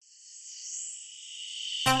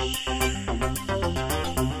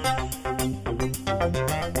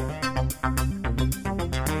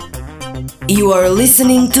You are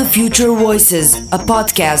listening to Future Voices, a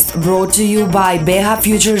podcast brought to you by Beha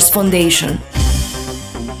Futures Foundation.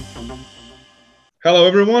 Hello,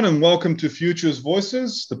 everyone, and welcome to Futures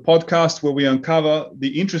Voices, the podcast where we uncover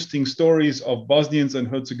the interesting stories of Bosnians and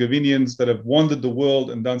Herzegovinians that have wandered the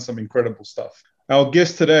world and done some incredible stuff. Our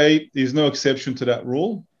guest today is no exception to that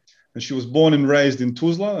rule, and she was born and raised in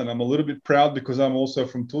Tuzla, and I'm a little bit proud because I'm also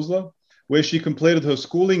from Tuzla, where she completed her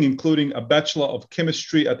schooling, including a Bachelor of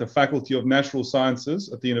Chemistry at the Faculty of Natural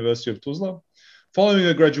Sciences at the University of Tuzla. Following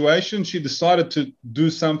her graduation, she decided to do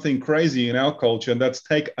something crazy in our culture, and that's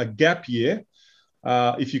take a gap year,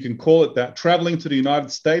 if you can call it that, traveling to the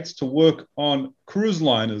United States to work on cruise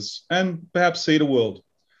liners and perhaps see the world.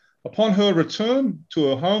 Upon her return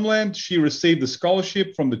to her homeland, she received a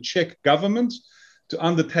scholarship from the Czech government to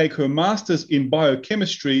undertake her master's in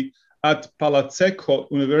biochemistry at Palaceco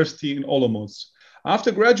University in Olomouc.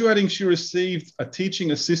 After graduating, she received a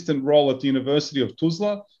teaching assistant role at the University of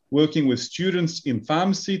Tuzla, working with students in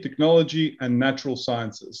pharmacy, technology, and natural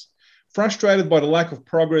sciences. Frustrated by the lack of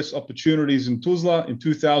progress opportunities in Tuzla, in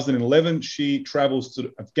 2011, she travels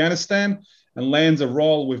to Afghanistan and lands a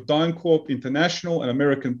role with DynCorp International, an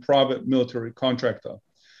American private military contractor.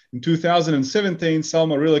 In 2017,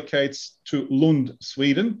 Selma relocates to Lund,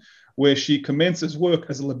 Sweden, where she commences work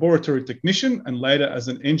as a laboratory technician and later as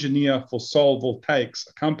an engineer for Sol Voltaics,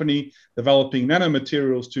 a company developing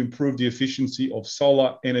nanomaterials to improve the efficiency of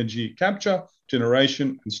solar energy capture,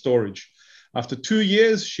 generation, and storage. After 2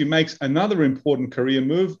 years, she makes another important career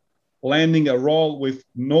move, landing a role with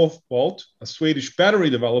Northvolt, a Swedish battery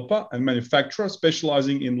developer and manufacturer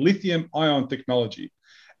specializing in lithium-ion technology.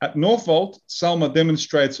 At Northvolt, Selma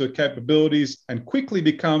demonstrates her capabilities and quickly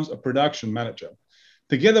becomes a production manager.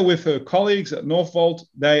 Together with her colleagues at Northvolt,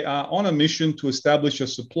 they are on a mission to establish a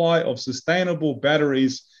supply of sustainable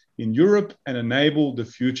batteries in Europe and enable the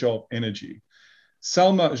future of energy.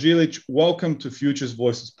 Selma Žilić, welcome to Futures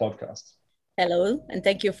Voices podcast. Hello, and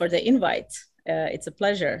thank you for the invite. It's a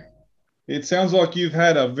pleasure. It sounds like you've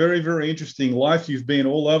had a very, very interesting life. You've been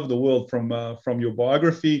all over the world from your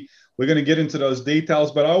biography. We're going to get into those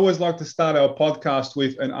details, but I always like to start our podcast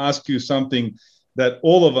with and ask you something that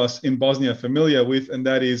all of us in Bosnia are familiar with, and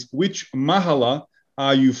that is, which mahala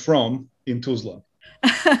are you from in Tuzla?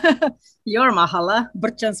 Your mahala,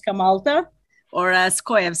 Brčanska Malta, or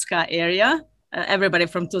Skojevska area. Everybody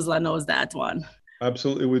from Tuzla knows that one.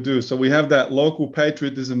 Absolutely, we do. So we have that local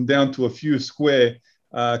patriotism down to a few square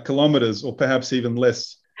kilometers, or perhaps even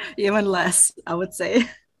less. Even less, I would say.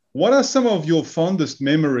 What are some of your fondest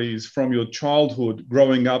memories from your childhood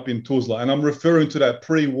growing up in Tuzla? And I'm referring to that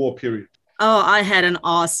pre-war period. Oh, I had an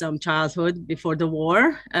awesome childhood before the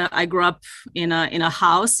war. I grew up in a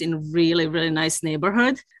house in a really, really nice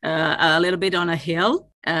neighborhood, a little bit on a hill.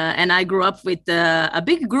 And I grew up with a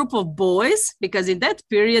big group of boys, because in that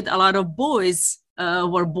period, a lot of boys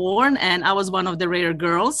were born, and I was one of the rare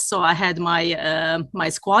girls. So I had my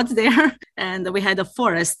squad there, and we had a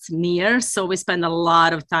forest near. So we spent a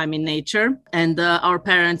lot of time in nature, and our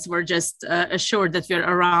parents were just assured that we're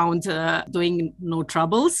around doing no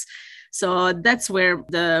troubles. So that's where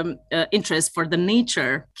the interest for the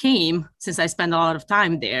nature came, since I spent a lot of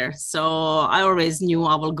time there. So I always knew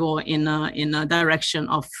I will go in a direction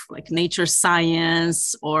of like nature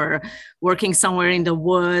science, or working somewhere in the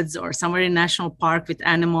woods or somewhere in national park with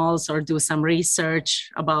animals, or do some research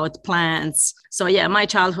about plants. So yeah, my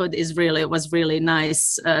childhood was really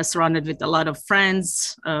nice, surrounded with a lot of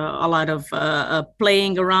friends, a lot of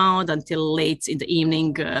playing around until late in the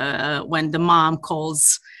evening when the mom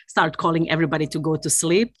start calling everybody to go to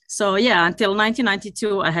sleep. So yeah, until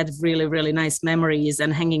 1992, I had really, really nice memories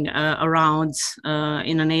and hanging around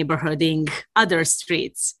in a neighborhood in other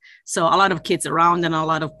streets. So a lot of kids around and a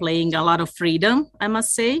lot of playing, a lot of freedom, I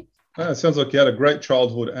must say. It sounds like you had a great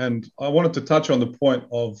childhood. And I wanted to touch on the point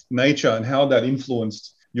of nature and how that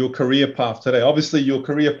influenced your career path today. Obviously, your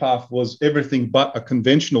career path was everything but a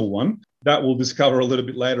conventional one. That we'll discover a little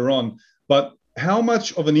bit later on. But how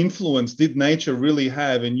much of an influence did nature really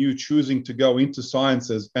have in you choosing to go into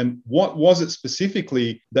sciences? And what was it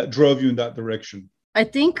specifically that drove you in that direction? I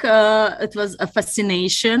think it was a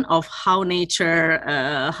fascination of how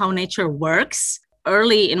nature works.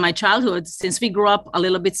 Early in my childhood, since we grew up a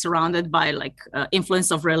little bit surrounded by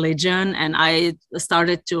influence of religion, and I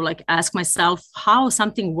started to ask myself how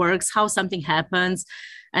something works, how something happens.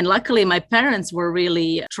 And luckily, my parents were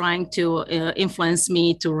really trying to influence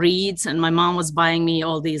me to read. And my mom was buying me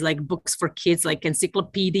all these like books for kids, like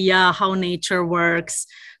encyclopedia, how nature works,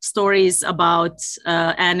 stories about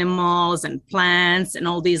animals and plants, and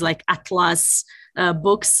all these like atlas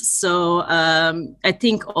books. So I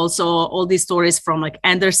think also all these stories from like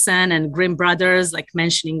Anderson and Grimm brothers, like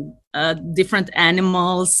mentioning different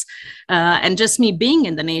animals, and just me being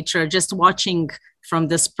in the nature, just watching from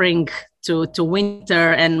the spring to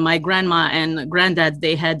winter. And my grandma and granddad,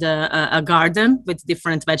 they had a garden with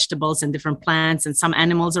different vegetables and different plants and some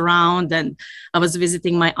animals around. And I was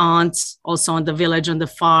visiting my aunt also on the village, on the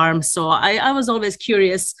farm. So I was always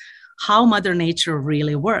curious how Mother Nature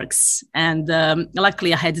really works. And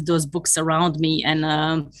luckily I had those books around me, and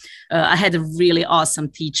I had a really awesome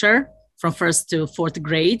teacher from first to fourth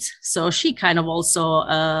grade. So she kind of also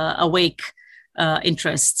awake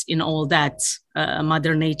interest in all that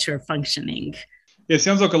Mother Nature functioning. Yeah, it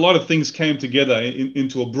sounds like a lot of things came together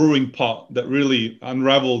into a brewing pot that really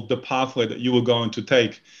unraveled the pathway that you were going to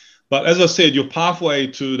take. But as I said, your pathway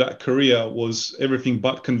to that career was everything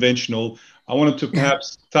but conventional. I wanted to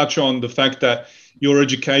perhaps touch on the fact that your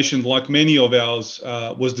education, like many of ours,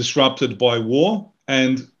 was disrupted by war.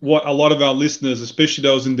 And what a lot of our listeners, especially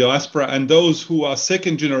those in diaspora and those who are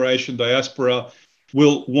second generation diaspora,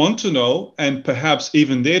 will want to know, and perhaps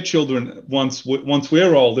even their children, once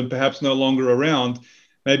we're old and perhaps no longer around,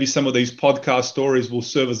 maybe some of these podcast stories will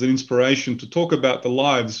serve as an inspiration to talk about the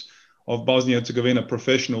lives of Bosnia and Herzegovina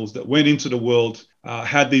professionals that went into the world,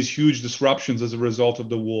 had these huge disruptions as a result of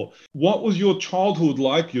the war. What was your childhood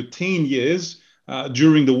like, your teen years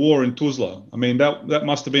during the war in Tuzla? I mean, that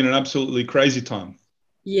must have been an absolutely crazy time.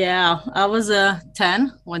 Yeah, I was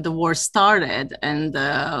 10 when the war started, and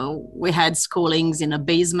we had schoolings in a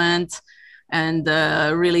basement, and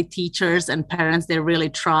really teachers and parents, they really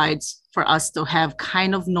tried for us to have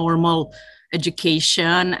kind of normal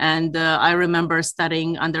education. And I remember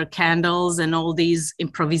studying under candles and all these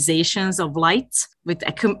improvisations of light with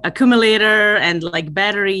accumulator and like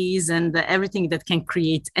batteries and everything that can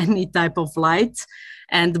create any type of light,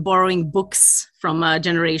 and borrowing books from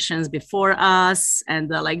generations before us, and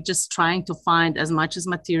like just trying to find as much as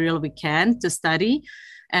material we can to study.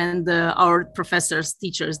 And our professors,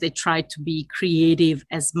 teachers, they try to be creative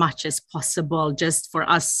as much as possible just for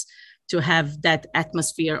us to have that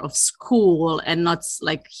atmosphere of school and not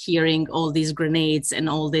like hearing all these grenades and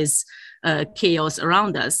all this chaos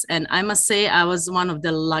around us. And I must say, I was one of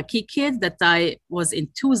the lucky kids that I was in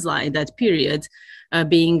Tuzla in that period,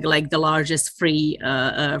 being like the largest free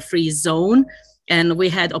zone. And we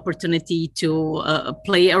had opportunity to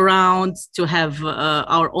play around, to have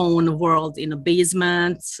our own world in a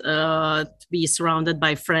basement, to be surrounded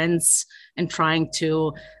by friends, and trying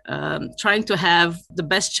to have the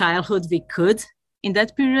best childhood we could in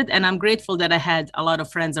that period. And I'm grateful that I had a lot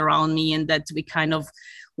of friends around me, and that we kind of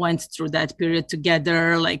went through that period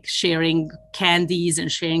together, like sharing candies and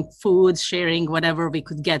sharing food, sharing whatever we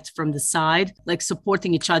could get from the side, like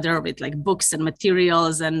supporting each other with like books and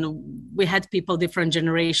materials. And we had people different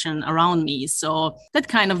generation around me. So that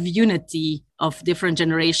kind of unity of different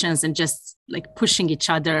generations and just like pushing each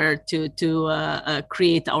other to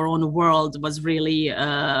create our own world was really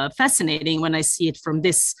fascinating when I see it from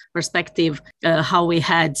this perspective, how we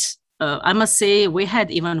had, I must say, we had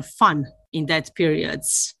even fun in that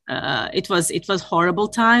periods. It was horrible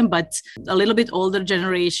time, but a little bit older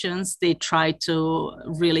generations, they try to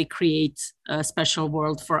really create a special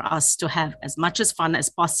world for us to have as much as fun as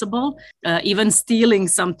possible, even stealing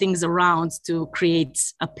some things around to create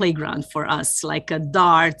a playground for us, like a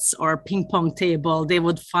darts or ping pong table. They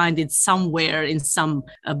would find it somewhere in some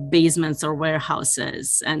basements or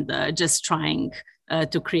warehouses, and just trying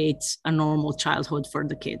to create a normal childhood for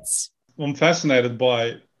the kids. I'm fascinated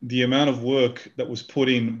by the amount of work that was put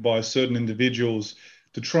in by certain individuals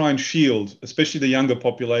to try and shield, especially the younger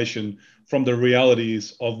population, from the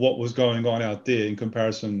realities of what was going on out there in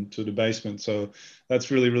comparison to the basement. So that's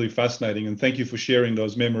really, really fascinating. And thank you for sharing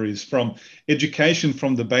those memories from education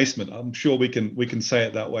from the basement. I'm sure we can say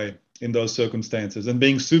it that way in those circumstances, and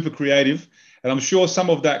being super creative. And I'm sure some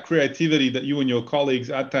of that creativity that you and your colleagues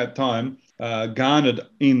at that time garnered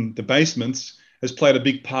in the basements has played a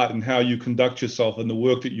big part in how you conduct yourself and the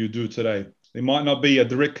work that you do today. There might not be a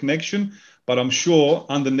direct connection, but I'm sure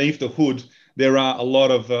underneath the hood, there are a lot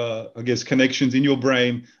of, connections in your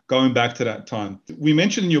brain going back to that time. We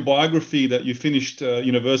mentioned in your biography that you finished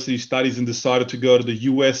university studies and decided to go to the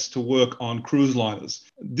US to work on cruise liners.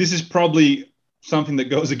 This is probably something that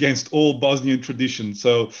goes against all Bosnian tradition.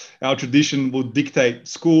 So our tradition would dictate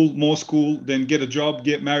school, more school, then get a job,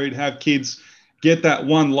 get married, have kids, get that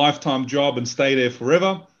one lifetime job and stay there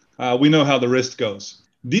forever. We know how the rest goes.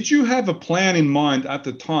 Did you have a plan in mind at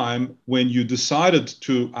the time when you decided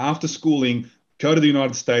to, after schooling, go to the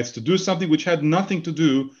United States to do something which had nothing to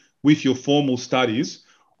do with your formal studies?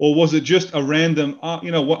 Or was it just a random,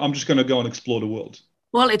 you know what, I'm just going to go and explore the world?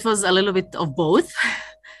 Well, it was a little bit of both.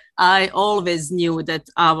 I always knew that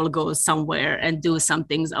I will go somewhere and do some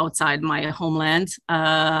things outside my homeland.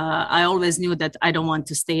 I always knew that I don't want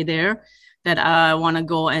to stay there, that I want to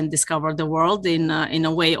go and discover the world in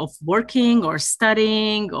a way of working or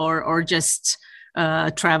studying or just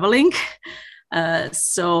traveling.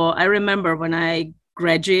 So I remember when I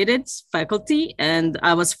graduated faculty and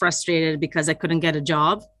I was frustrated because I couldn't get a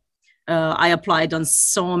job. I applied on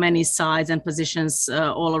so many sites and positions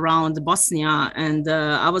all around Bosnia, and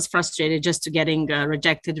I was frustrated just to getting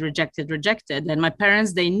rejected. And my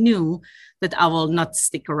parents, they knew that I will not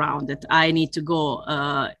stick around, that I need to go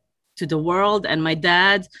to the world. And my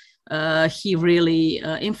dad, he really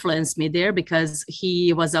influenced me there because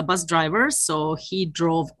he was a bus driver. So he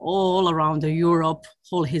drove all around Europe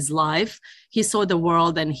all his life. He saw the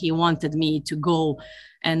world and he wanted me to go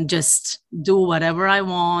and just do whatever I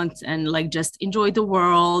want and like just enjoy the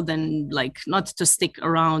world and like not to stick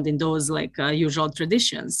around in those like usual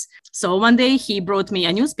traditions. So one day he brought me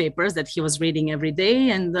a newspapers that he was reading every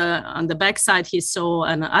day, and on the backside he saw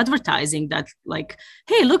an advertising that like,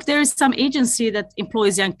 hey, look, there is some agency that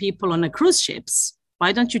employs young people on the cruise ships.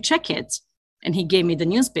 Why don't you check it? And he gave me the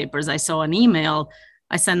newspapers. I saw an email.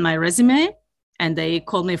 I sent my resume. And they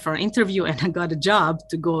called me for an interview, and I got a job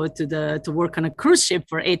to go to work on a cruise ship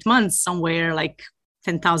for 8 months somewhere like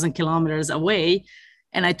 10,000 kilometers away.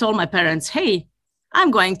 And I told my parents, hey, I'm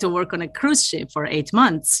going to work on a cruise ship for 8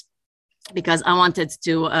 months because I wanted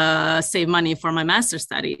to save money for my master's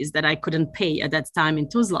studies that I couldn't pay at that time in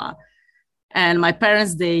Tuzla. And my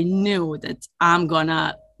parents, they knew that I'm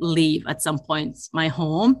gonna leave at some point my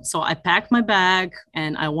home. So I packed my bag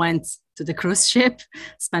and I went to the cruise ship,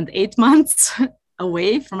 spent 8 months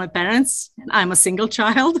away from my parents. And I'm a single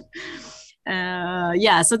child.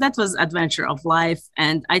 So that was adventure of life.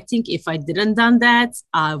 And I think if I didn't done that,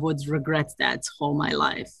 I would regret that all my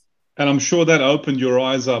life. And I'm sure that opened your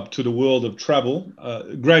eyes up to the world of travel.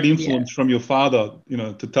 Great influence from your father, you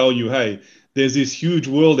know, to tell you, hey, there's this huge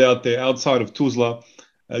world out there outside of Tuzla.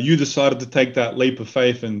 You decided to take that leap of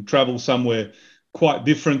faith and travel somewhere quite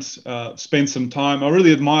different, spend some time. I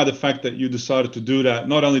really admire the fact that you decided to do that,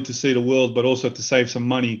 not only to see the world, but also to save some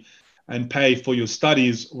money and pay for your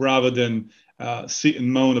studies rather than sit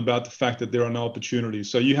and moan about the fact that there are no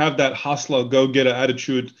opportunities. So you have that hustler, go-getter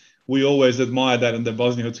attitude. We always admire that in the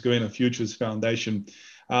Bosnia-Herzegovina Futures Foundation.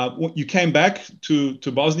 You came back to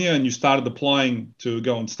Bosnia and you started applying to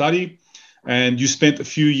go and study. And you spent a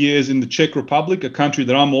few years in the Czech Republic, a country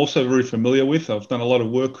that I'm also very familiar with. I've done a lot of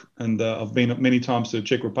work and I've been many times to the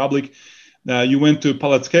Czech Republic. You went to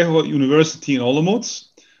Palackého University in Olomouc.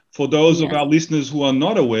 For those of our listeners who are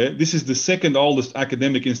not aware, this is the second oldest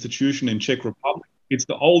academic institution in Czech Republic. It's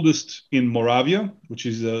the oldest in Moravia, which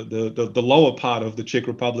is the lower part of the Czech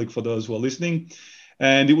Republic for those who are listening.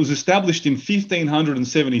 And it was established in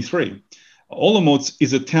 1573. Olomouc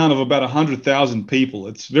is a town of about 100,000 people.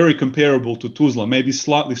 It's very comparable to Tuzla, maybe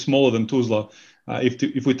slightly smaller than Tuzla,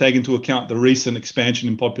 if we take into account the recent expansion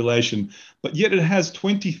in population. But yet it has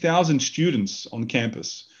 20,000 students on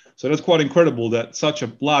campus. So that's quite incredible that such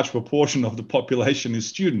a large proportion of the population is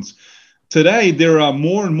students. Today, there are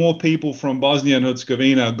more and more people from Bosnia and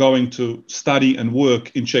Herzegovina going to study and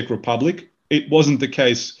work in Czech Republic. It wasn't the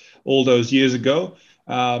case all those years ago.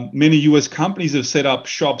 Many US companies have set up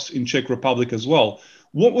shops in Czech Republic as well.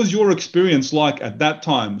 What was your experience like at that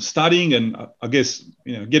time, studying and I guess,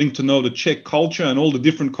 you know, getting to know the Czech culture and all the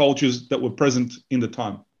different cultures that were present in the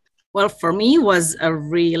time? Well, for me, it was a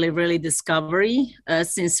really, really discovery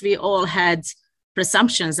since we all had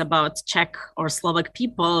presumptions about Czech or Slovak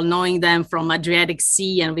people, knowing them from Adriatic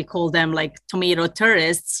Sea, and we call them like tomato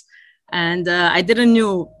tourists. And I didn't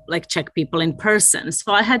know like Czech people in person.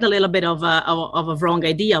 So I had a little bit of a wrong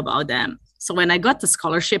idea about them. So when I got the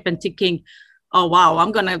scholarship and thinking, oh, wow,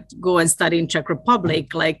 I'm going to go and study in Czech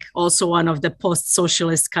Republic, like also one of the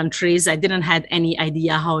post-socialist countries. I didn't have any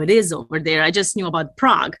idea how it is over there. I just knew about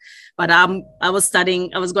Prague, but I was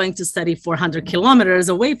going to study 400 kilometers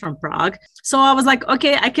away from Prague. So I was like,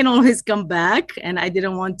 okay, I can always come back. And I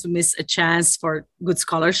didn't want to miss a chance for good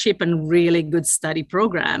scholarship and really good study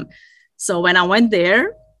program. So when I went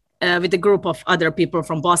there with a group of other people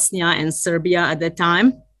from Bosnia and Serbia at that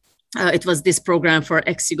time, it was this program for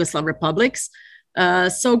ex-Yugoslav republics.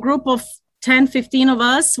 So a group of 10, 15 of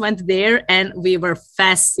us went there and we were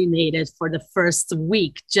fascinated for the first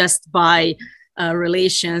week just by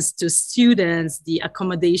relations to students, the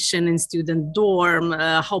accommodation in student dorm,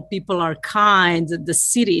 how people are kind. The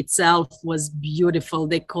city itself was beautiful.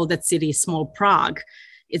 They call that city Small Prague.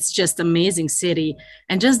 It's just amazing city.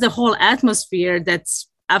 And just the whole atmosphere that's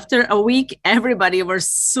after a week, everybody was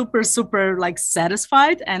super, super like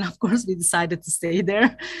satisfied. And of course, we decided to stay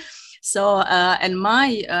there. So, and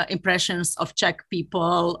my impressions of Czech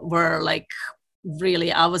people were like,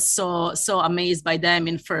 really, I was so amazed by them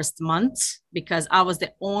in first month because I was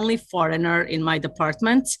the only foreigner in my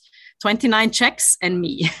department, 29 Czechs and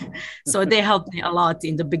me. So they helped me a lot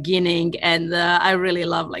in the beginning. And I really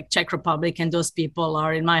love like Czech Republic, and those people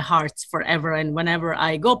are in my heart forever. And whenever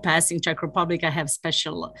I go passing Czech Republic, I have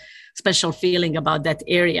special feeling about that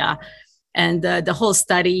area. And the whole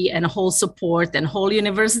study and whole support and whole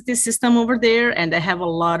university system over there. And they have a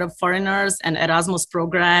lot of foreigners and Erasmus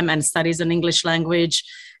program and studies in English language.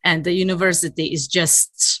 And the university is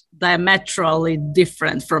just diametrically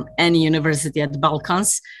different from any university at the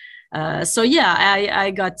Balkans. So yeah,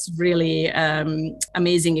 I got really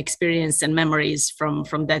amazing experience and memories from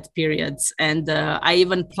that period. And I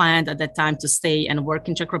even planned at that time to stay and work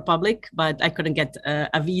in Czech Republic, but I couldn't get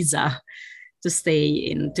a visa to stay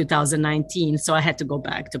in 2019. So I had to go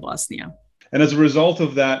back to Bosnia. And as a result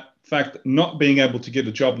of that fact, not being able to get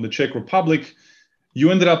a job in the Czech Republic,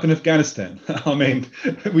 you ended up in Afghanistan. I mean,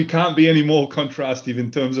 we can't be any more contrastive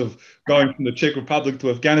in terms of going from the Czech Republic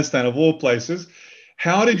to Afghanistan, of all places.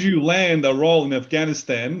 How did you land a role in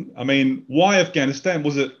Afghanistan? I mean, why Afghanistan?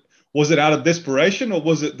 Was it out of desperation, or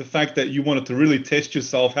was it the fact that you wanted to really test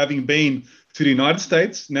yourself, having been to the United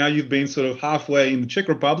States? Now you've been sort of halfway in the Czech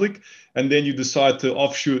Republic, and then you decide to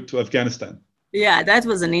offshoot to Afghanistan. Yeah, that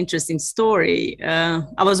was an interesting story.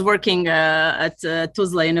 I was working at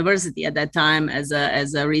Tuzla University at that time as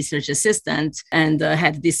a research assistant, and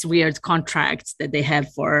had this weird contract that they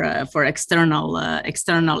have for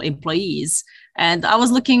external employees. And I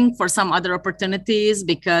was looking for some other opportunities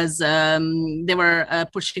because they were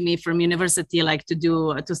pushing me from university, like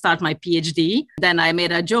to start my PhD. Then I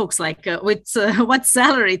made a jokes like, with what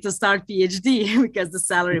salary to start PhD? Because the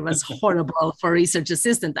salary was horrible for research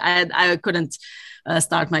assistant. I couldn't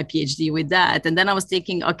start my PhD with that. And then I was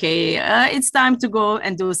thinking, okay, it's time to go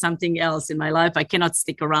and do something else in my life. I cannot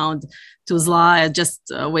stick around Tuzla, just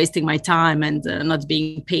wasting my time and not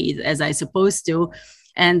being paid as I supposed to.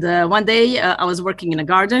 And one day I was working in a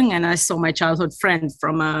garden, and I saw my childhood friend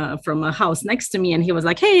from a house next to me. And he was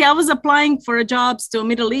like, hey, I was applying for jobs to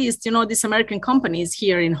Middle East, these American companies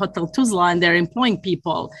here in Hotel Tuzla, and they're employing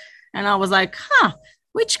people. And I was like,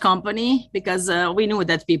 which company? Because we knew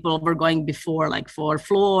that people were going before, like for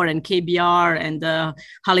Fluor and KBR and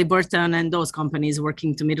Halliburton and those companies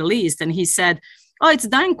working to Middle East. And he said, oh, it's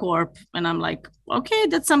DynCorp. And I'm like, okay,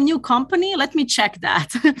 that's some new company. Let me check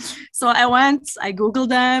that. So I Googled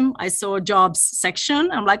them. I saw a jobs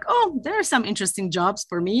section. I'm like, oh, there are some interesting jobs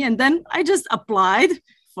for me. And then I just applied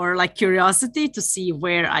for like curiosity to see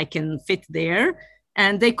where I can fit there.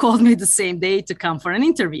 And they called me the same day to come for an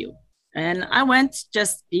interview. And I went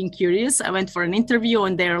just being curious. I went for an interview,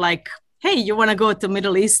 and they're like, hey, you want to go to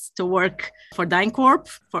Middle East to work for DynCorp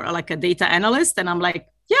for like a data analyst? And I'm like,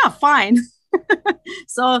 yeah, fine.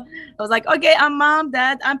 So I was like, okay, I'm mom,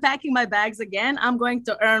 dad, I'm packing my bags again. I'm going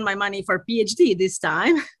to earn my money for PhD this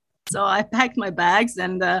time. So I packed my bags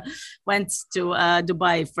and went to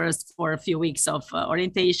Dubai first for a few weeks of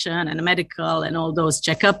orientation and medical and all those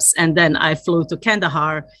checkups. And then I flew to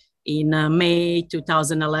Kandahar in May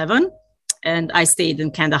 2011. And I stayed in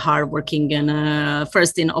Kandahar working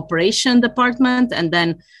first in operation department, and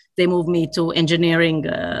then they moved me to engineering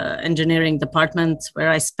department, where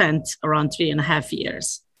I spent around 3.5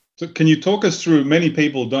 years. So can you talk us through, many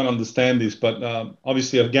people don't understand this, but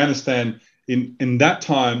obviously Afghanistan in that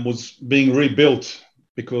time was being rebuilt,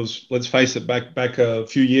 because let's face it, back a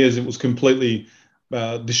few years, it was completely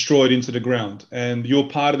destroyed into the ground. And you're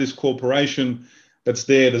part of this corporation that's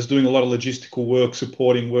doing a lot of logistical work,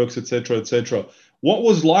 supporting works, et cetera. What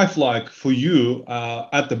was life like for you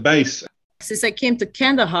at the base? Since I came to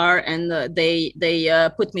Kandahar, and they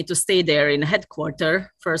put me to stay there in headquarters,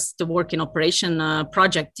 first to work in operation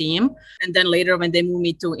project team. And then later when they moved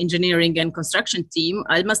me to engineering and construction team,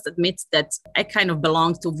 I must admit that I kind of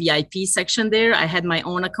belonged to VIP section there. I had my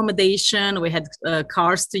own accommodation. We had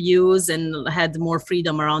cars to use and had more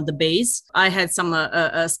freedom around the base. I had some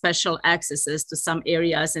special accesses to some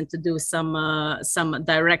areas and to do some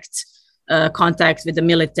direct contact with the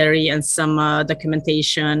military and some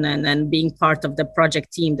documentation, and being part of the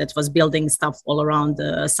project team that was building stuff all around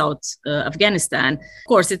South Afghanistan. Of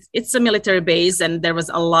course, it's a military base and there was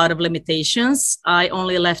a lot of limitations. I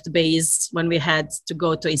only left base when we had to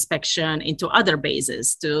go to inspection into other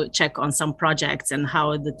bases to check on some projects and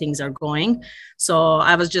how the things are going. So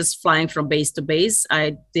I was just flying from base to base.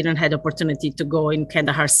 I didn't have the opportunity to go in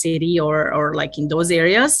Kandahar city or like in those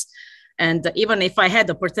areas. And even if I had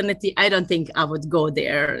the opportunity, I don't think I would go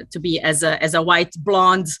there to be as a white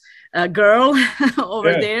blonde girl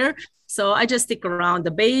over there. So I just stick around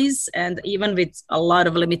the base, and even with a lot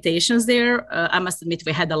of limitations there, I must admit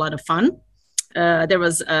we had a lot of fun. There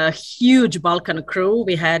was a huge Balkan crew.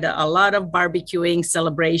 We had a lot of barbecuing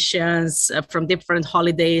celebrations from different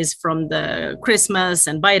holidays, from the Christmas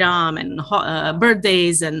and Bayram and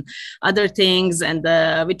birthdays and other things. And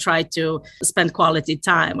we tried to spend quality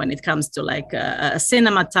time when it comes to like a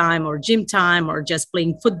cinema time or gym time or just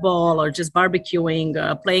playing football or just barbecuing,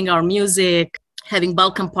 playing our music, having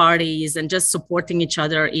Balkan parties and just supporting each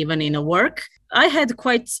other even in a work. I had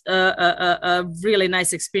quite a really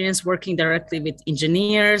nice experience working directly with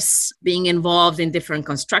engineers, being involved in different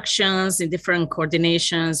constructions, in different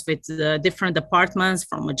coordinations with the different departments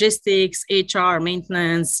from logistics, HR,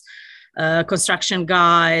 maintenance, construction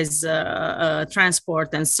guys,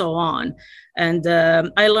 transport, and so on. And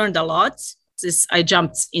I learned a lot. I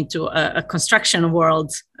jumped into a construction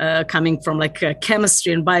world coming from like a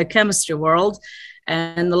chemistry and biochemistry world.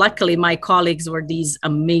 And luckily, my colleagues were these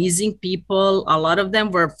amazing people. A lot of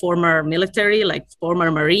them were former military, like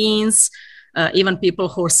former Marines, even people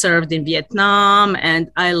who served in Vietnam.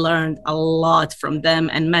 And I learned a lot from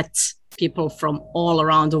them and met people from all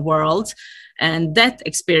around the world. And that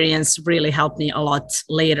experience really helped me a lot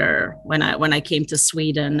later when I came to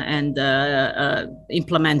Sweden and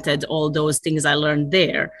implemented all those things I learned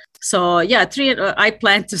there. So yeah, I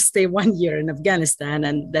planned to stay 1 year in Afghanistan,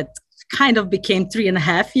 and that kind of became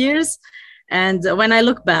 3.5 years. And when I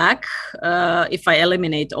look back, if I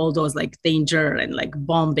eliminate all those like danger and like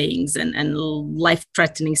bombings and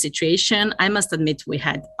life-threatening situation, I must admit we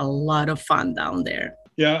had a lot of fun down there.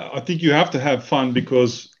 Yeah, I think you have to have fun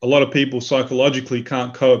because a lot of people psychologically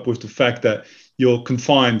can't cope with the fact that you're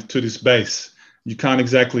confined to this base. You can't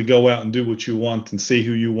exactly go out and do what you want and see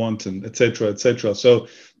who you want, and et cetera, et cetera. So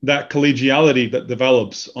that collegiality that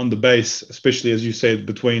develops on the base, especially as you said,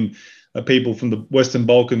 between people from the Western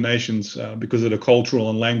Balkan nations because of the cultural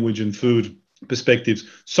and language and food perspectives,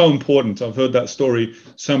 so important. I've heard that story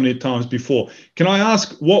so many times before. Can I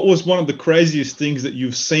ask, what was one of the craziest things that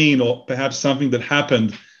you've seen, or perhaps something that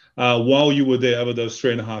happened while you were there over those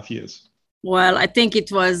 3.5 years? Well, I think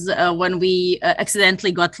it was when we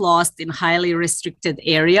accidentally got lost in highly restricted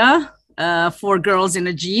area. 4 girls in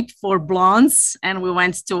a Jeep, 4 blondes, and we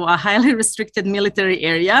went to a highly restricted military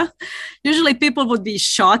area. Usually people would be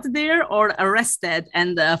shot there or arrested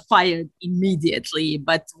and fired immediately,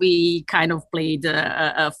 but we kind of played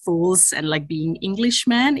fools and like being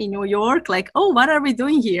Englishmen in New York, like, oh, what are we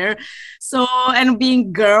doing here? So, and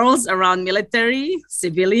being girls around military,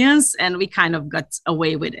 civilians, and we kind of got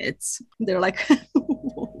away with it. They're like,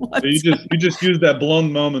 so you just used that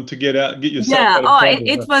blonde moment to get yourself out of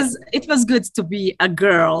trouble. It was good to be a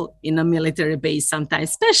girl in a military base sometimes,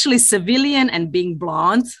 especially civilian and being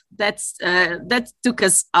blonde. That took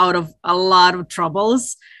us out of a lot of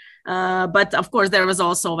troubles. But of course, there was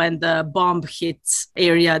also when the bomb hit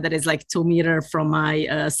area that is like 2 meters from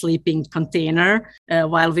my sleeping container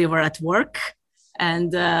while we were at work.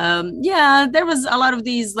 And there was a lot of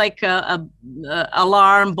these like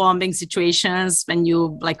alarm bombing situations when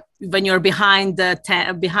you're behind the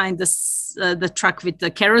truck with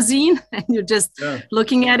the kerosene and you're just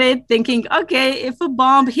looking at it thinking, okay, if a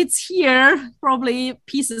bomb hits here, probably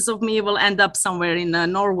pieces of me will end up somewhere in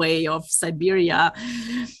Norway or Siberia.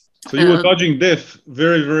 So you were dodging death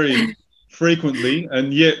very, very frequently,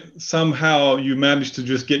 and yet somehow you managed to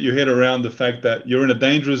just get your head around the fact that you're in a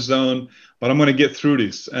dangerous zone, but I'm going to get through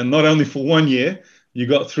this. And not only for 1 year, you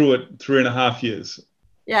got through it 3.5 years.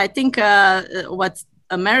 Yeah, I think what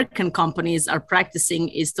American companies are practicing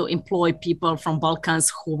is to employ people from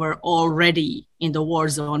Balkans who were already in the war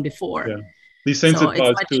zone before. Yeah. So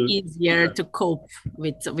it's much easier to cope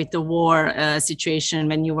with the war situation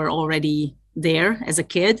when you were already there as a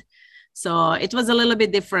kid. So it was a little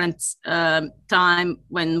bit different time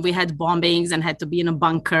when we had bombings and had to be in a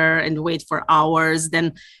bunker and wait for hours.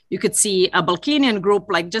 Then you could see a Balkanian group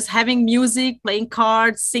like just having music, playing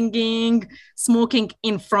cards, singing, smoking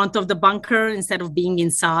in front of the bunker instead of being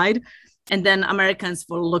inside. And then Americans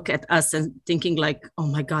will look at us and thinking like, oh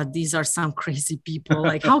my God, these are some crazy people.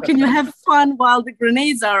 Like, how can you have fun while the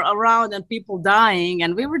grenades are around and people dying?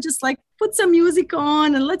 And we were just like, put some music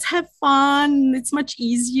on and let's have fun. It's much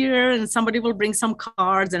easier. And somebody will bring some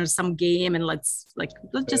cards and some game and let's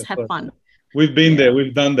just have fun. We've been there,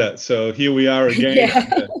 we've done that. So here we are again.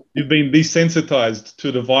 You've been desensitized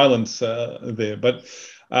to the violence there. But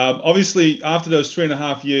obviously, after those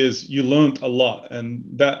 3.5 years, you learned a lot. And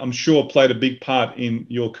that, I'm sure, played a big part in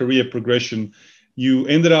your career progression. You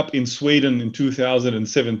ended up in Sweden in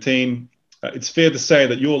 2017. It's fair to say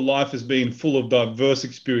that your life has been full of diverse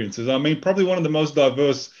experiences. I mean, probably one of the most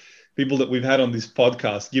diverse people that we've had on this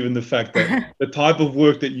podcast, given the fact that the type of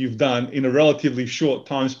work that you've done in a relatively short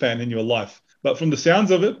time span in your life. But from the sounds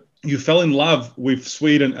of it, you fell in love with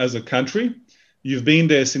Sweden as a country. You've been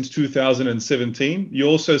there since 2017. You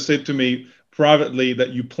also said to me privately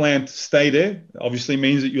that you plan to stay there. Obviously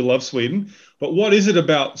means that you love Sweden. But what is it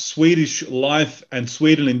about Swedish life and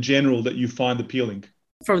Sweden in general that you find appealing?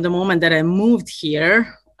 From the moment that I moved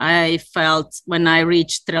here, I felt when I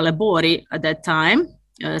reached Trelleborg at that time,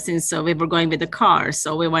 since we were going with the car.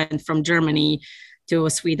 So we went from Germany to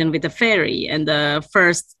Sweden with a ferry. And the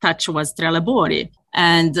first touch was Trelleborg.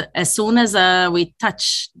 And as soon as we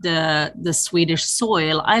touched the Swedish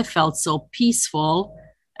soil, I felt so peaceful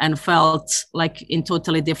and felt like in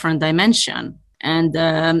totally different dimension. And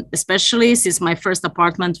especially since my first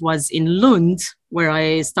apartment was in Lund, where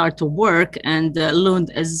I started to work. And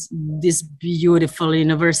Lund is this beautiful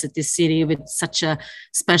university city with such a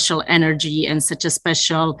special energy and such a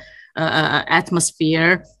special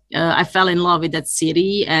atmosphere. I fell in love with that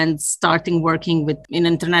city and starting working with an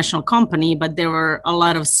international company, but there were a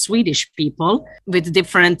lot of Swedish people with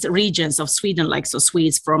different regions of Sweden, like so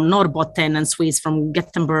Swedes from Norrbotten and Swedes from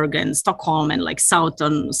Gothenburg and Stockholm and like south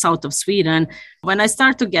of Sweden. When I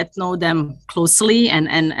start to get to know them closely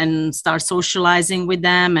and start socializing with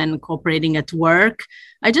them and cooperating at work,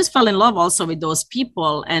 I just fell in love also with those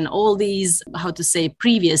people and all these,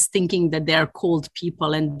 previous thinking that they're cold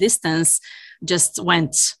people and distance just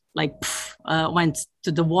went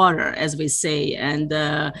to the water, as we say. And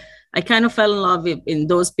I kind of fell in love in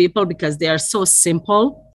those people because they are so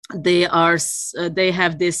simple. They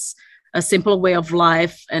have this a simple way of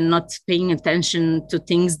life and not paying attention to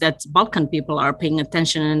things that Balkan people are paying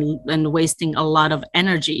attention and wasting a lot of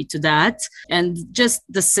energy to that. And just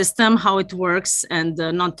the system, how it works, and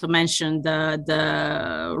not to mention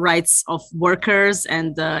the rights of workers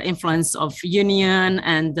and the influence of union.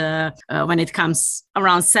 And when it comes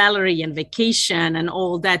around salary and vacation and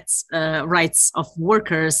all that rights of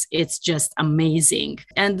workers, it's just amazing.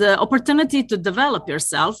 And the opportunity to develop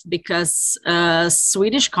yourself, because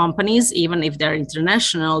Swedish companies, even if they're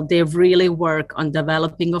international, they really work on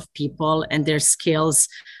developing of people and their skills,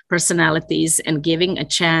 personalities, and giving a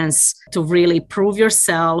chance to really prove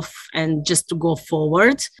yourself and just to go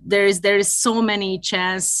forward. There is so many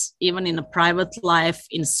chance, even in a private life,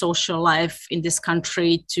 in social life in this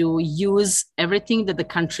country, to use everything that the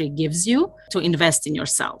country gives you to invest in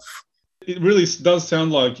yourself. It really does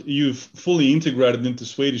sound like you've fully integrated into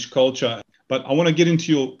Swedish culture. But I want to get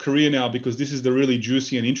into your career now, because this is the really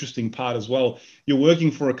juicy and interesting part as well. You're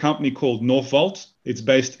working for a company called Northvolt. It's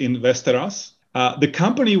based in Västerås. The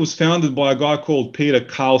company was founded by a guy called Peter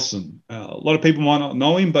Carlson. A lot of people might not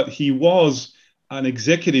know him, but he was an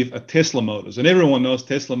executive at Tesla Motors. And everyone knows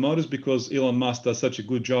Tesla Motors because Elon Musk does such a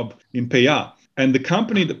good job in PR. And the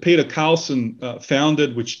company that Peter Carlson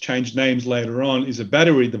founded, which changed names later on, is a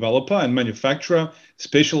battery developer and manufacturer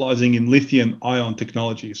specializing in lithium-ion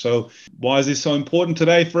technology. So why is this so important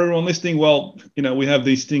today for everyone listening? Well, we have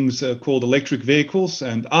these things called electric vehicles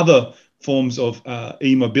and other forms of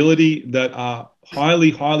e-mobility that are highly,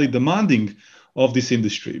 highly demanding of this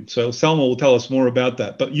industry. So Selma will tell us more about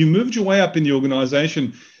that. But you moved your way up in the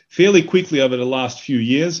organization fairly quickly over the last few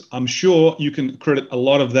years. I'm sure you can credit a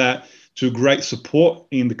lot of that to great support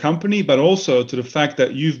in the company, but also to the fact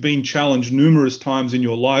that you've been challenged numerous times in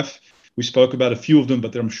your life. We spoke about a few of them,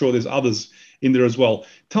 but I'm sure there's others in there as well.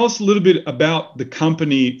 Tell us a little bit about the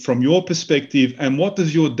company from your perspective, and what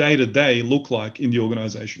does your day-to-day look like in the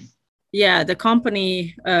organization? Yeah, the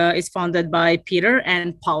company is founded by Peter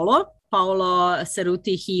and Paolo. Paolo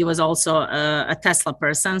Ceruti, he was also a Tesla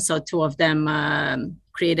person. So two of them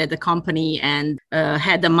created the company and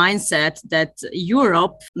had the mindset that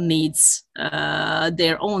Europe needs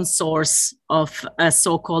their own source of a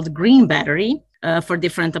so-called green battery for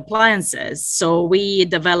different appliances. So we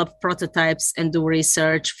develop prototypes and do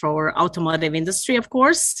research for automotive industry, of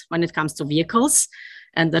course, when it comes to vehicles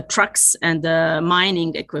and the trucks and the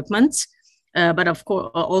mining equipment. But of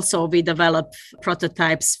course, also we develop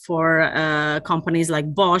prototypes for companies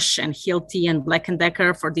like Bosch and Hilti and Black &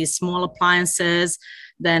 Decker for these small appliances.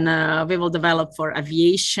 Then we will develop for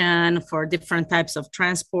aviation, for different types of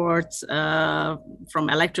transport, from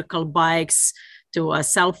electrical bikes to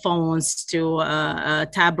cell phones to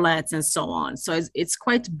tablets and so on. So it's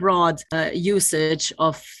quite broad usage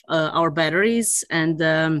of our batteries. And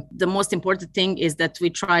the most important thing is that we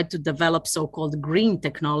try to develop so-called green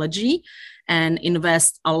technology and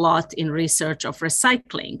invest a lot in research of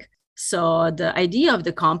recycling. So the idea of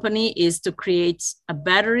the company is to create a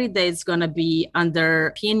battery that is going to be under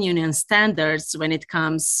European Union standards when it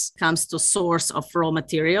comes to source of raw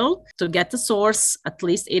material, to get the source at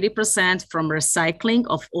least 80% from recycling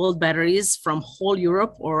of old batteries from whole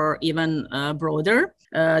Europe or even broader,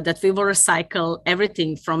 that we will recycle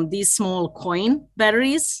everything from these small coin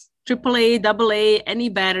batteries, AAA, AA, any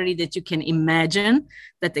battery that you can imagine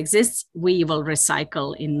that exists, we will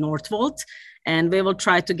recycle in Northvolt. And we will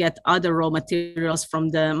try to get other raw materials from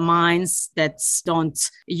the mines that don't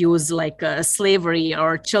use like slavery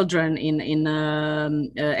or children in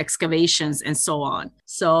excavations and so on.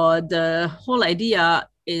 So the whole idea,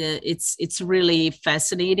 it's really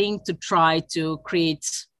fascinating to try to create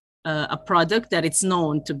a product that it's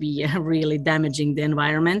known to be really damaging the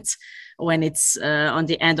environment when it's on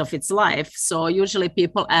the end of its life. So usually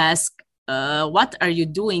people ask, what are you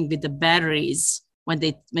doing with the batteries when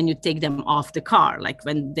you take them off the car, like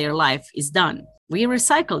when their life is done? We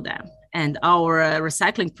recycle them. And our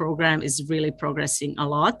recycling program is really progressing a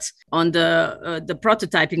lot. On the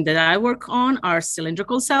prototyping that I work on are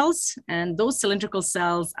cylindrical cells. And those cylindrical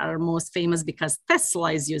cells are most famous because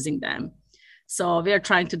Tesla is using them. So we are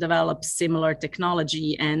trying to develop similar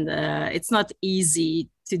technology, and it's not easy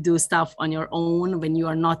to do stuff on your own when you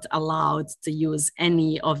are not allowed to use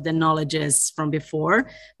any of the knowledges from before,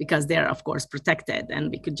 because they're of course protected,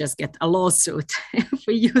 and we could just get a lawsuit if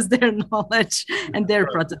we use their knowledge and their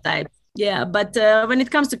prototype. Yeah, but when it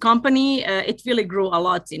comes to company, it really grew a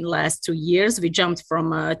lot in the last 2 years. We jumped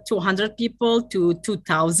from 200 people to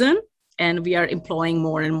 2,000, and we are employing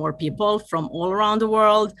more and more people from all around the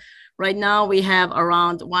world. Right now, we have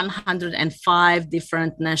around 105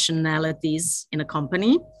 different nationalities in a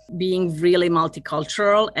company, being really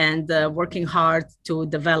multicultural and working hard to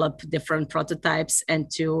develop different prototypes and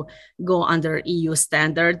to go under EU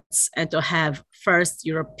standards and to have first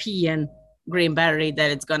European green battery that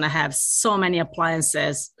it's going to have so many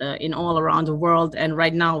appliances in all around the world. And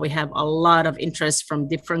right now, we have a lot of interest from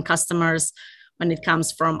different customers when it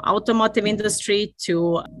comes from automotive industry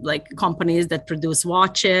to like companies that produce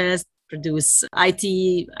watches, produce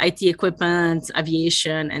IT equipment,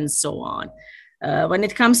 aviation, and so on. When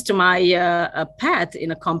it comes to my path in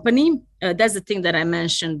a company, that's the thing that I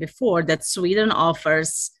mentioned before, that Sweden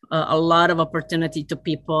offers a lot of opportunity to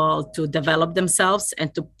people to develop themselves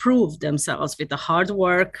and to prove themselves with the hard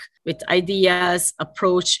work, with ideas,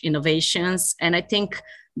 approach, innovations. And I think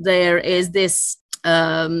there is this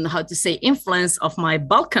influence of my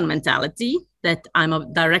Balkan mentality, that I'm a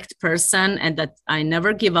direct person and that I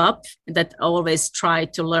never give up, that I always try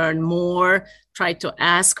to learn more, try to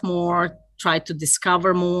ask more, try to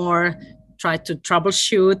discover more, try to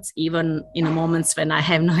troubleshoot, even in the moments when I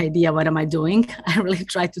have no idea what am I doing. I really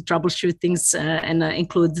try to troubleshoot things and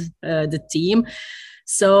include the team.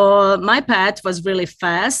 So my path was really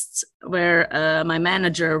fast, where my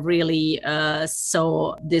manager really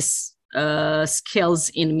saw this skills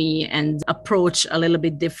in me and approach a little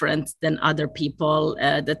bit different than other people,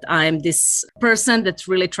 that I'm this person that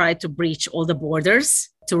really tried to breach all the borders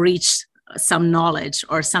to reach some knowledge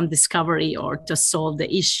or some discovery or to solve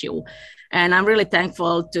the issue. And I'm really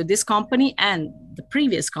thankful to this company and the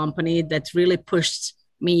previous company that really pushed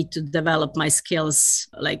me to develop my skills,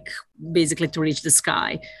 like basically to reach the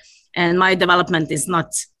sky. And my development is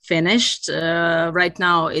not finished. Right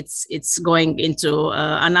now, it's going into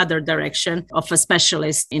another direction of a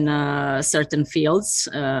specialist in certain fields,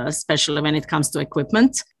 especially when it comes to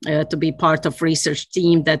equipment, to be part of research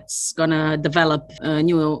team that's going to develop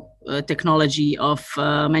new technology of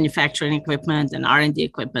manufacturing equipment and R&D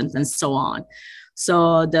equipment and so on.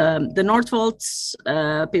 So the Northvolt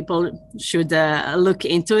people should look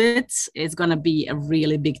into it. It's going to be a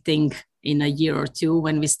really big thing in a year or two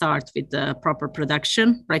when we start with the proper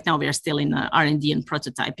production. Right now, we are still in the R&D and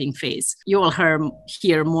prototyping phase. You will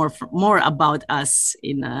hear more about us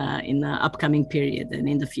in the upcoming period and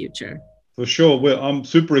in the future. For sure. Well, I'm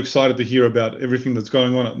super excited to hear about everything that's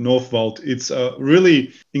going on at Northvolt. It's a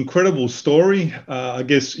really incredible story. I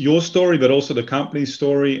guess your story, but also the company's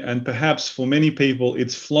story. And perhaps for many people,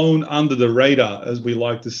 it's flown under the radar, as we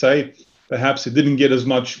like to say. Perhaps it didn't get as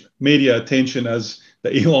much media attention as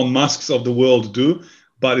the Elon Musks of the world do,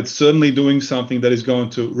 but it's certainly doing something that is going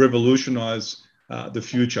to revolutionize the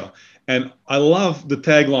future. And I love the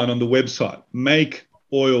tagline on the website, make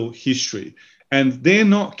oil history. And they're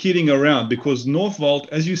not kidding around, because Northvolt,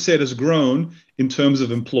 as you said, has grown in terms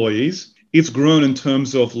of employees. It's grown in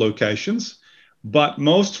terms of locations. But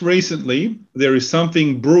most recently, there is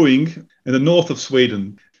something brewing in the north of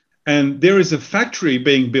Sweden. And there is a factory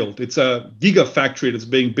being built. It's a gigafactory that's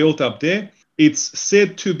being built up there. It's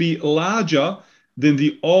said to be larger than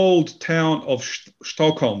the old town of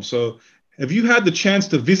Stockholm. So have you had the chance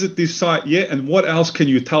to visit this site yet? And what else can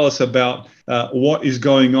you tell us about what is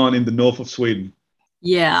going on in the north of Sweden?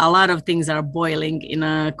 Yeah, a lot of things are boiling in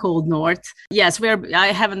a cold north. Yes, I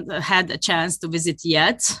haven't had a chance to visit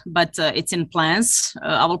yet, but it's in plans.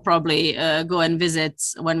 I will probably go and visit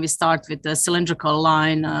when we start with the cylindrical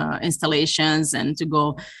line installations, and to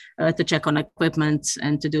go to check on equipment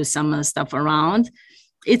and to do some stuff around.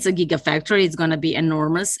 It's a gigafactory. It's going to be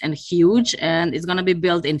enormous and huge, and it's going to be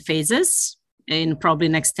built in phases in probably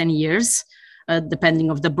next 10 years. Depending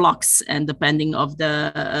of the blocks and depending of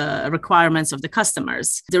the requirements of the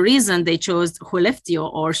customers. The reason they chose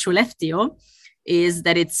Skellefteå is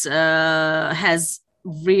that it's has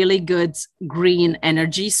really good green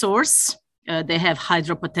energy source. They have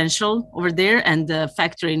hydro potential over there, and the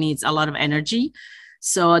factory needs a lot of energy.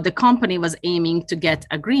 So the company was aiming to get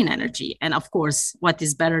a green energy. And of course, what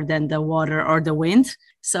is better than the water or the wind?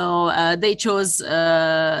 So they chose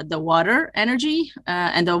the water energy,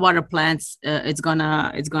 and the water plants. It's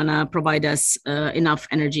gonna provide us enough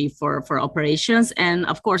energy for operations. And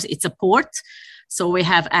of course, it's a port, so we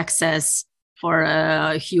have access for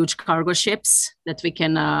huge cargo ships that we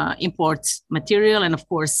can import material and of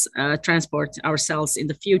course transport ourselves in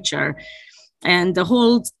the future. And the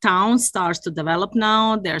whole town starts to develop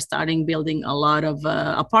now. They're starting building a lot of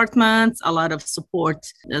apartments, a lot of support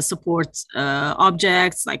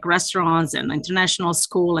objects like restaurants and international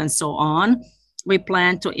school and so on. We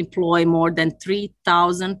plan to employ more than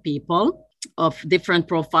 3,000 people of different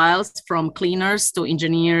profiles, from cleaners to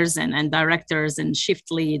engineers and directors and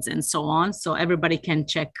shift leads and so on. So everybody can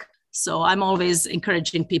check. So I'm always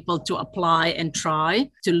encouraging people to apply and try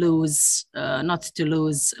to not to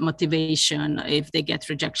lose motivation if they get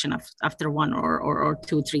rejection after one or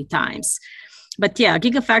 2-3 times. But yeah,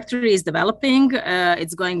 Gigafactory is developing.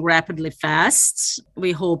 It's going rapidly fast.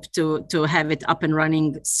 We hope to have it up and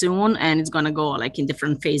running soon, and it's going to go like in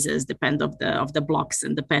different phases, depend of the blocks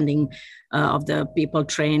and depending of the people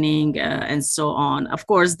training and so on. Of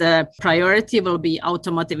course, the priority will be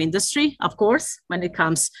automotive industry, of course, when it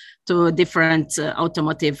comes to different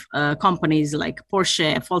automotive companies like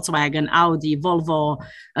Porsche, Volkswagen, Audi, Volvo,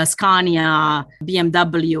 Scania,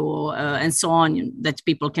 BMW, and so on, that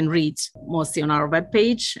people can read mostly on our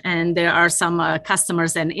webpage. And there are some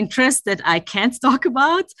customers and interests that I can't talk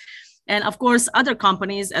about. And of course, other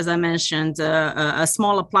companies, as I mentioned,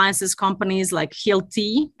 small appliances companies like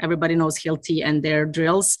Hilti, everybody knows Hilti and their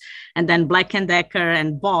drills, and then Black & Decker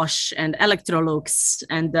and Bosch and Electrolux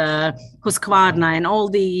and Husqvarna and all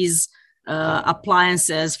these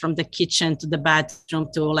appliances from the kitchen to the bathroom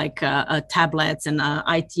to like tablets and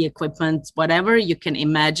IT equipment, whatever you can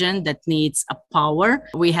imagine that needs a power.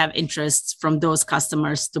 We have interests from those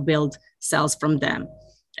customers to build cells from them.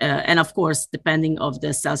 And of course, depending of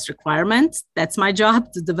the sales requirement, that's my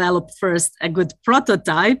job to develop first a good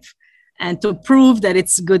prototype and to prove that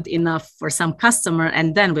it's good enough for some customer,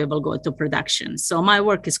 and then we will go to production. So my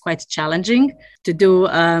work is quite challenging to do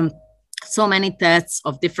so many tests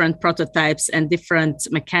of different prototypes and different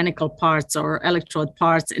mechanical parts or electrode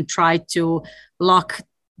parts, and try to lock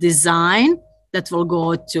design that will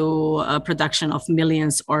go to production of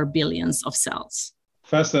millions or billions of cells.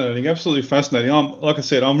 Fascinating, absolutely fascinating. Like I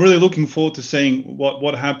said, I'm really looking forward to seeing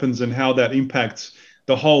what happens and how that impacts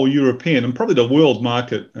the whole European and probably the world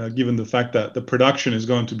market, given the fact that the production is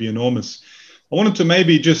going to be enormous. I wanted to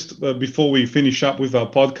maybe just before we finish up with our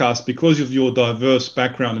podcast, because of your diverse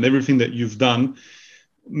background and everything that you've done,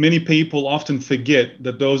 many people often forget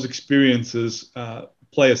that those experiences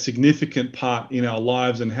play a significant part in our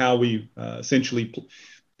lives and how we essentially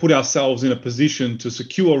put ourselves in a position to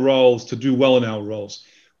secure roles, to do well in our roles.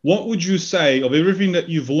 What would you say of everything that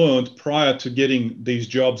you've learned prior to getting these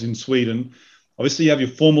jobs in Sweden? Obviously, you have your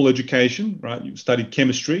formal education, right? You've studied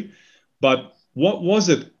chemistry, but what was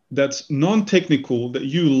it that's non-technical that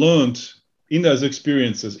you learned in those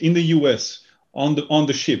experiences in the US, on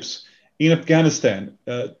the ships, in Afghanistan,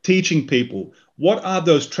 teaching people? What are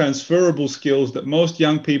those transferable skills that most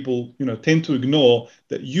young people, tend to ignore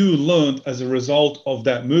that you learned as a result of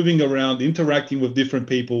that moving around, interacting with different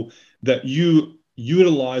people that you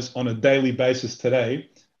utilize on a daily basis today?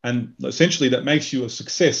 And essentially that makes you a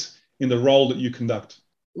success in the role that you conduct.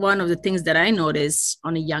 One of the things that I notice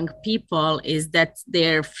on young people is that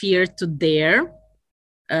their fear to dare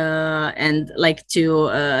and like to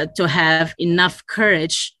have enough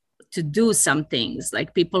courage to do some things.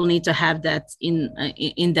 Like people need to have that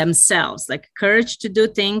in themselves, like courage to do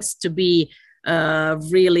things, to be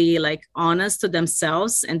really like honest to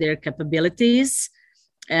themselves and their capabilities,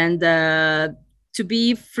 and to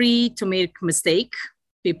be free to make mistake.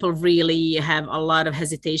 People really have a lot of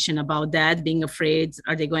hesitation about that, being afraid,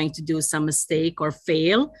 are they going to do some mistake or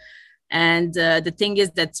fail? And the thing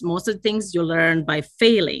is that most of the things you learn by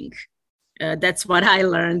failing. That's what I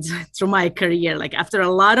learned through my career. Like after a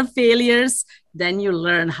lot of failures, then you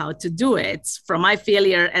learn how to do it. From my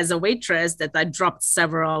failure as a waitress, that I dropped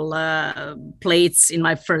several plates in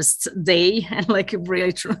my first day and like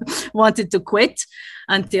really wanted to quit,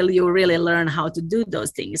 until you really learn how to do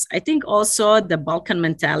those things. I think also the Balkan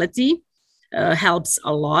mentality helps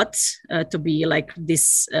a lot to be like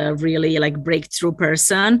this really like breakthrough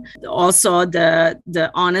person. Also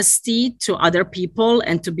the honesty to other people,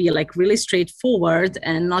 and to be like really straightforward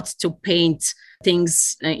and not to paint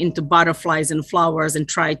things into butterflies and flowers and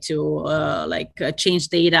try to change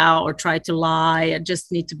data or try to lie. I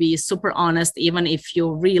just need to be super honest, even if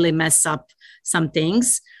you really mess up some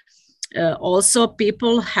things. Also,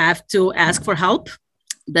 people have to ask for help.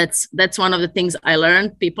 That's one of the things I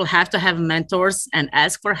learned. People have to have mentors and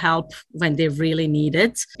ask for help when they really need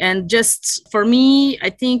it. And just for me, I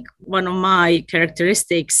think one of my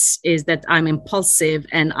characteristics is that I'm impulsive,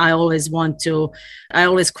 and I always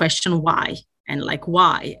question why, and like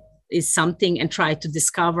why is something, and try to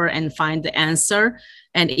discover and find the answer.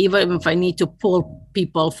 And even if I need to pull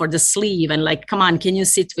people for the sleeve and like, come on, can you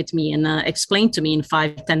sit with me and explain to me in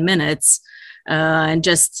 5-10 minutes? And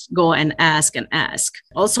just go and ask and ask.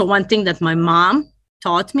 Also, one thing that my mom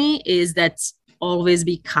taught me is that always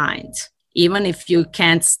be kind. Even if you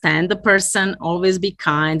can't stand the person, always be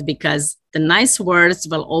kind, because the nice words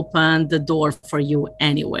will open the door for you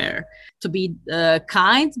anywhere. To be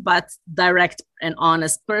kind, but direct and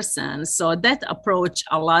honest person. So that approach,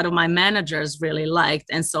 a lot of my managers really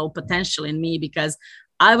liked, and saw potential in me, because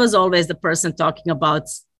I was always the person talking about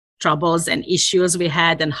troubles and issues we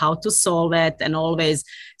had and how to solve it, and always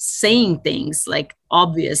saying things like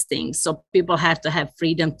obvious things. So people have to have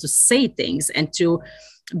freedom to say things and to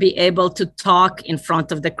be able to talk in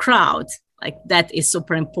front of the crowd. Like that is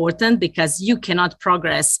super important, because you cannot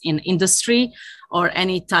progress in industry or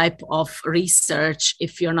any type of research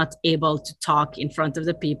if you're not able to talk in front of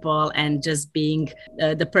the people, and just being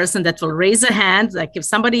the person that will raise a hand. Like if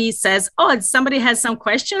somebody says, oh, somebody has some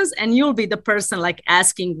questions, and you'll be the person like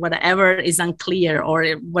asking whatever is unclear or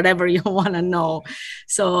whatever you want to know.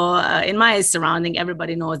 So in my surrounding,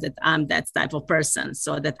 everybody knows that I'm that type of person.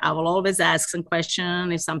 So that I will always ask some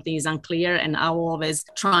question if something is unclear, and I will always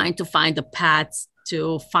try to find a path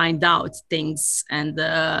to find out things and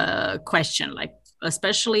question, like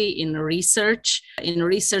especially in research. In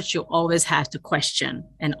research, you always have to question,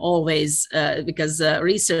 and always, because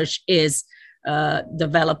research is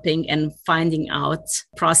developing and finding out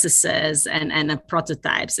processes and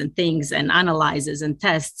prototypes and things and analyzes and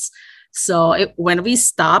tests. So when we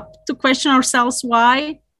stop to question ourselves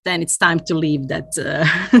why, then it's time to leave that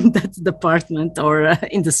that department or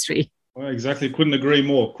industry. Well, exactly. Couldn't agree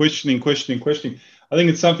more. Questioning. I think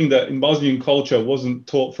it's something that in Bosnian culture wasn't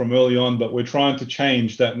taught from early on, but we're trying to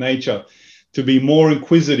change that nature to be more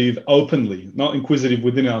inquisitive openly, not inquisitive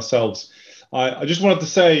within ourselves. I just wanted to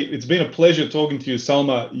say it's been a pleasure talking to you,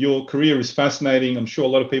 Selma. Your career is fascinating. I'm sure a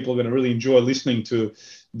lot of people are going to really enjoy listening to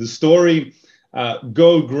the story.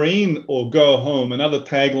 Go green or go home, another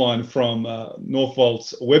tagline from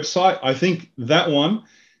Northvolt's website. I think that one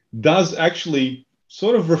does actually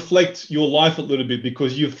sort of reflect your life a little bit,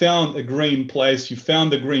 because you found a green place, you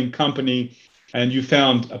found a green company, and you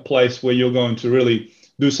found a place where you're going to really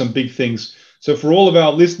do some big things. So for all of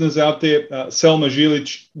our listeners out there, Selma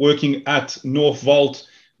Žilić, working at Northvolt,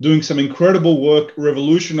 doing some incredible work,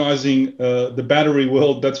 revolutionizing the battery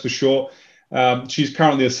world, that's for sure. She's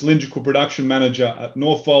currently a cylindrical production manager at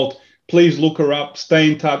Northvolt. Please look her up, stay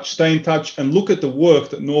in touch, and look at the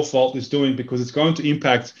work that Northvolt is doing, because it's going to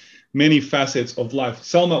impact many facets of life.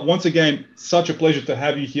 Selma, once again, such a pleasure to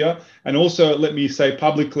have you here. And also, let me say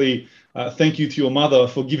publicly, thank you to your mother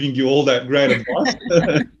for giving you all that great advice.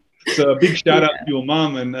 So a big shout out to your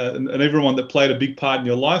mum and everyone that played a big part in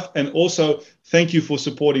your life. And also, thank you for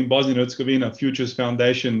supporting Bosnia and Herzegovina Futures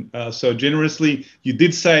Foundation so generously. You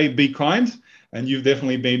did say be kind, and you've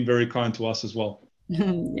definitely been very kind to us as well.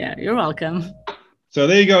 Yeah, you're welcome. So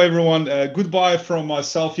there you go, everyone. Goodbye from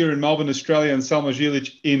myself here in Melbourne, Australia, and Selma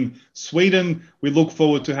Žilić in Sweden. We look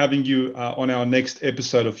forward to having you on our next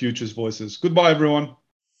episode of Futures Voices. Goodbye, everyone.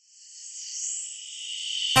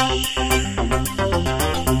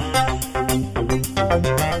 Thank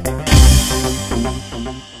you.